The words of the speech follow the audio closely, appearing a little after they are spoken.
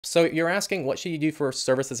So you're asking what should you do for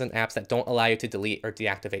services and apps that don't allow you to delete or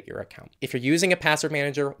deactivate your account? If you're using a password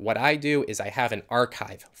manager, what I do is I have an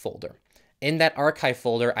archive folder. In that archive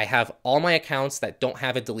folder, I have all my accounts that don't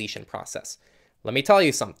have a deletion process. Let me tell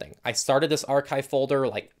you something. I started this archive folder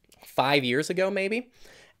like 5 years ago, maybe.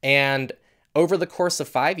 And over the course of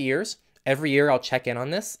 5 years, every year I'll check in on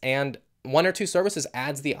this, and one or two services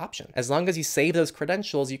adds the option. As long as you save those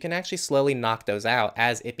credentials, you can actually slowly knock those out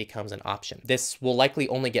as it becomes an option. This will likely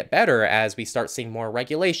only get better as we start seeing more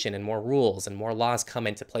regulation and more rules and more laws come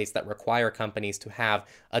into place that require companies to have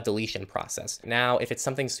a deletion process. Now, if it's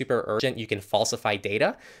something super urgent, you can falsify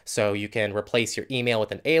data. So you can replace your email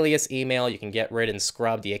with an alias email, you can get rid and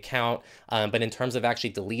scrub the account. But in terms of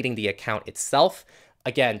actually deleting the account itself,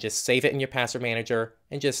 again, just save it in your password manager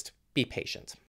and just be patient.